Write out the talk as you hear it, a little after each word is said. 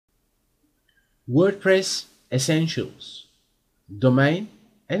WordPress Essentials, Domain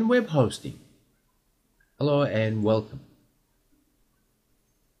and Web Hosting. Hello and welcome.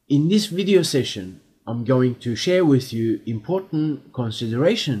 In this video session, I'm going to share with you important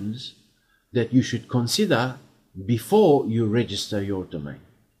considerations that you should consider before you register your domain.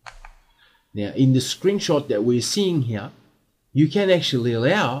 Now, in the screenshot that we're seeing here, you can actually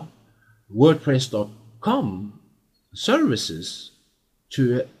allow WordPress.com services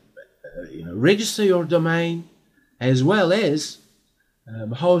to register your domain as well as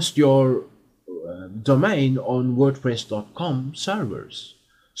host your domain on WordPress.com servers.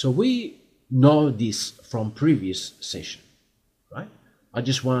 So we know this from previous session, right? I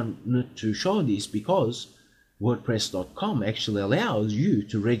just wanted to show this because WordPress.com actually allows you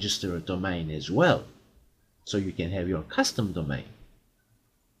to register a domain as well, so you can have your custom domain.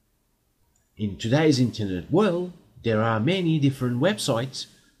 In today's internet world, there are many different websites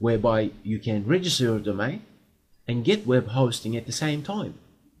whereby you can register your domain and get web hosting at the same time.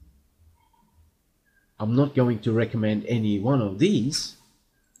 I'm not going to recommend any one of these,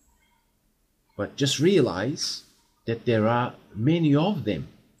 but just realize that there are many of them.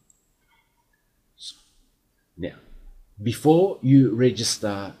 Now, before you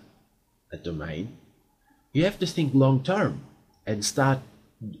register a domain, you have to think long term and start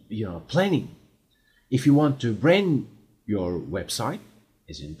planning. If you want to brand your website,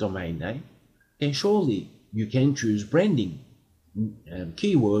 as in domain name, then surely you can choose branding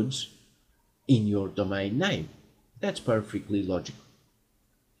keywords in your domain name. That's perfectly logical.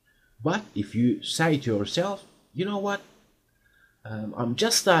 But if you say to yourself, you know what, I'm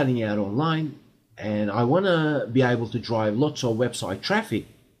just starting out online and I want to be able to drive lots of website traffic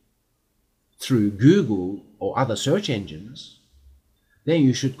through Google or other search engines, then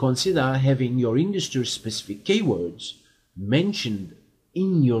you should consider having your industry-specific keywords mentioned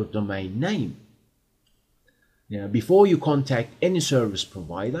in your domain name. Now, before you contact any service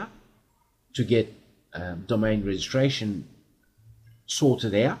provider to get domain registration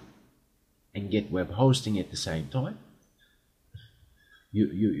sorted out and get web hosting at the same time,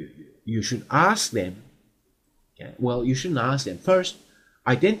 you should ask them. Okay? Well, you shouldn't ask them. First,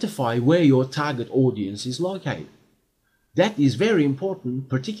 identify where your target audience is located. That is very important,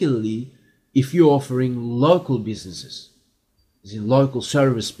 particularly if you're offering local businesses, as in local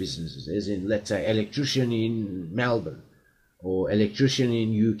service businesses, as in, let's say, electrician in Melbourne or electrician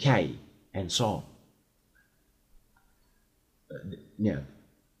in UK and so on. Now,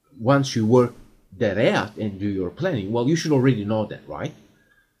 once you work that out and do your planning, well, you should already know that, right?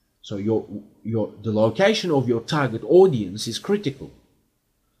 So the location of your target audience is critical.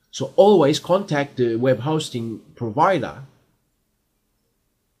 So always contact the web hosting provider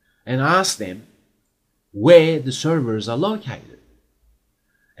and ask them where the servers are located.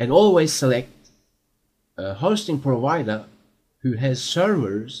 And always select a hosting provider who has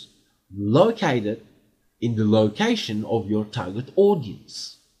servers located in the location of your target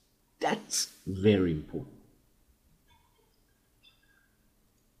audience. That's very important.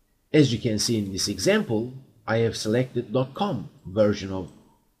 As you can see in this example, I have selected .com version of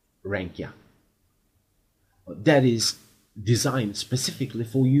Rankia. That is designed specifically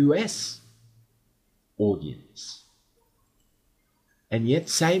for US audience. And yet,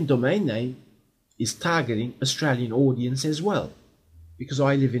 same domain name is targeting Australian audience as well, because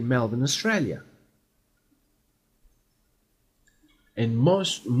I live in Melbourne, Australia. And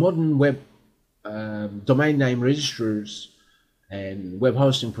most modern web domain name registrars and web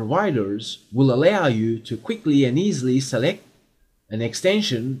hosting providers will allow you to quickly and easily select an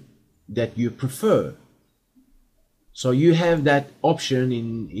extension that you prefer. So you have that option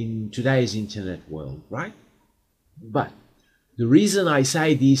in today's internet world, right? But the reason I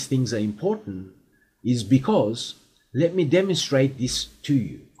say these things are important is because, let me demonstrate this to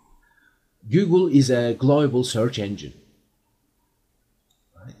you. Google is a global search engine.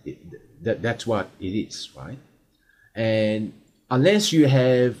 Right? That's what it is, right? And unless you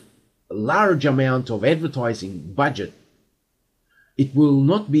have a large amount of advertising budget, it will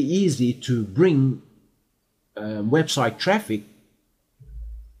not be easy to bring website traffic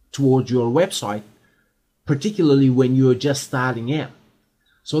towards your website, particularly when you're just starting out.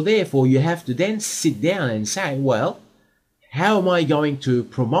 So therefore, you have to then sit down and say, well, how am I going to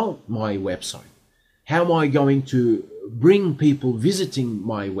promote my website? How am I going to bring people visiting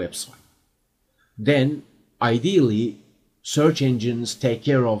my website? Then, ideally, search engines take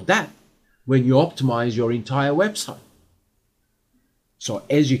care of that when you optimize your entire website. So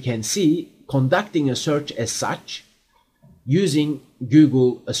as you can see, conducting a search as such using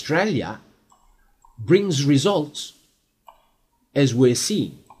Google Australia brings results as we're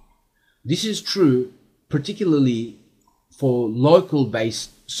seeing. This is true particularly for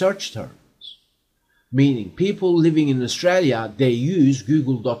local-based search terms, meaning people living in Australia, they use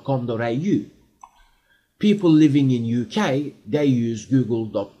google.com.au. People living in UK, they use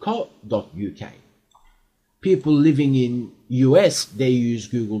google.co.uk. People living in US, they use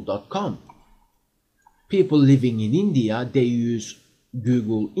google.com. People living in India, they use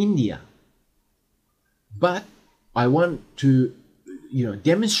Google India. But I want to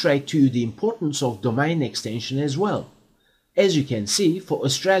demonstrate to you the importance of domain extension as well. As you can see, for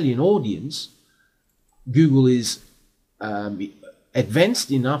Australian audience, Google is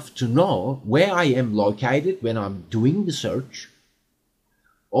advanced enough to know where I am located when I'm doing the search.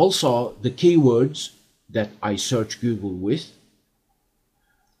 Also, the keywords that I search Google with.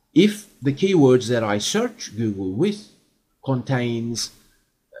 If the keywords that I search Google with contains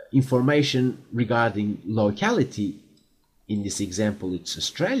information regarding locality, in this example it's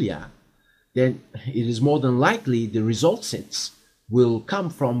Australia, then it is more than likely the result sets will come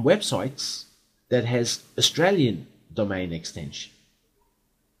from websites that has Australian domain extension,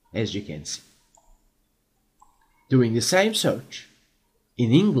 as you can see. Doing the same search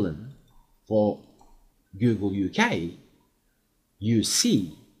in England for Google UK, you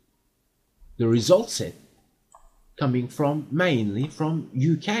see the result set coming from mainly from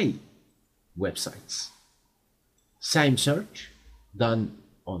UK websites. Same search done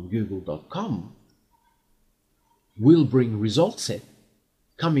on google.com will bring result set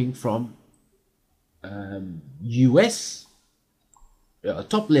coming from US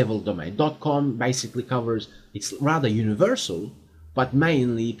top level domain. .com basically covers, it's rather universal, but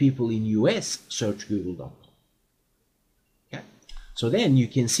mainly people in US search google.com. Okay, so then you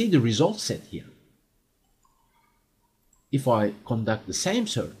can see the result set here. If I conduct the same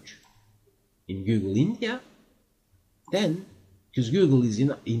search in Google India, then, because Google is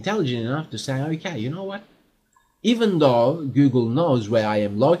intelligent enough to say, okay, you know what? Even though Google knows where I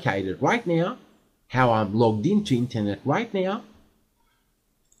am located right now, how I'm logged into internet right now,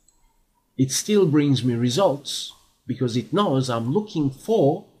 it still brings me results because it knows I'm looking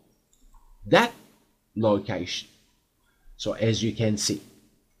for that location. So as you can see.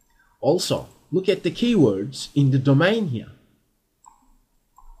 Also, look at the keywords in the domain here.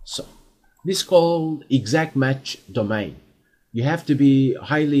 So, this is called exact match domain. You have to be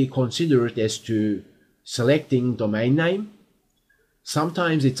highly considerate as to selecting domain name.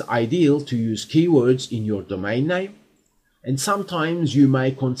 Sometimes it's ideal to use keywords in your domain name, and sometimes you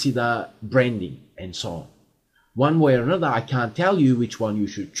may consider branding and so on. One way or another, I can't tell you which one you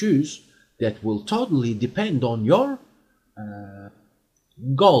should choose. That will totally depend on your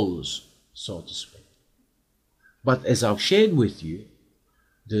goals, so to speak. But as I've shared with you,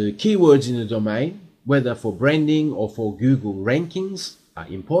 the keywords in the domain, whether for branding or for Google rankings, are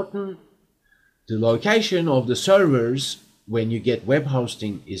important. The location of the servers when you get web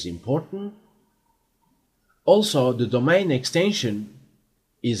hosting is important. Also, the domain extension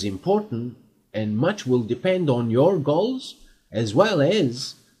is important, and much will depend on your goals as well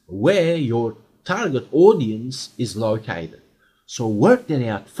as where your target audience is located. So work that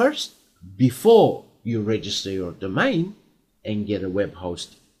out first before you register your domain and get a web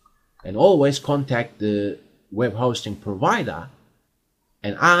hosting. And always contact the web hosting provider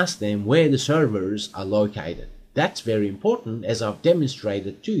and ask them where the servers are located. That's very important, as I've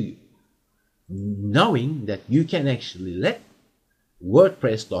demonstrated to you, knowing that you can actually let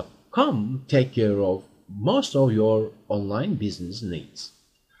WordPress.com take care of most of your online business needs.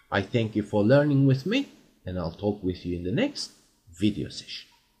 I thank you for learning with me, and I'll talk with you in the next video session.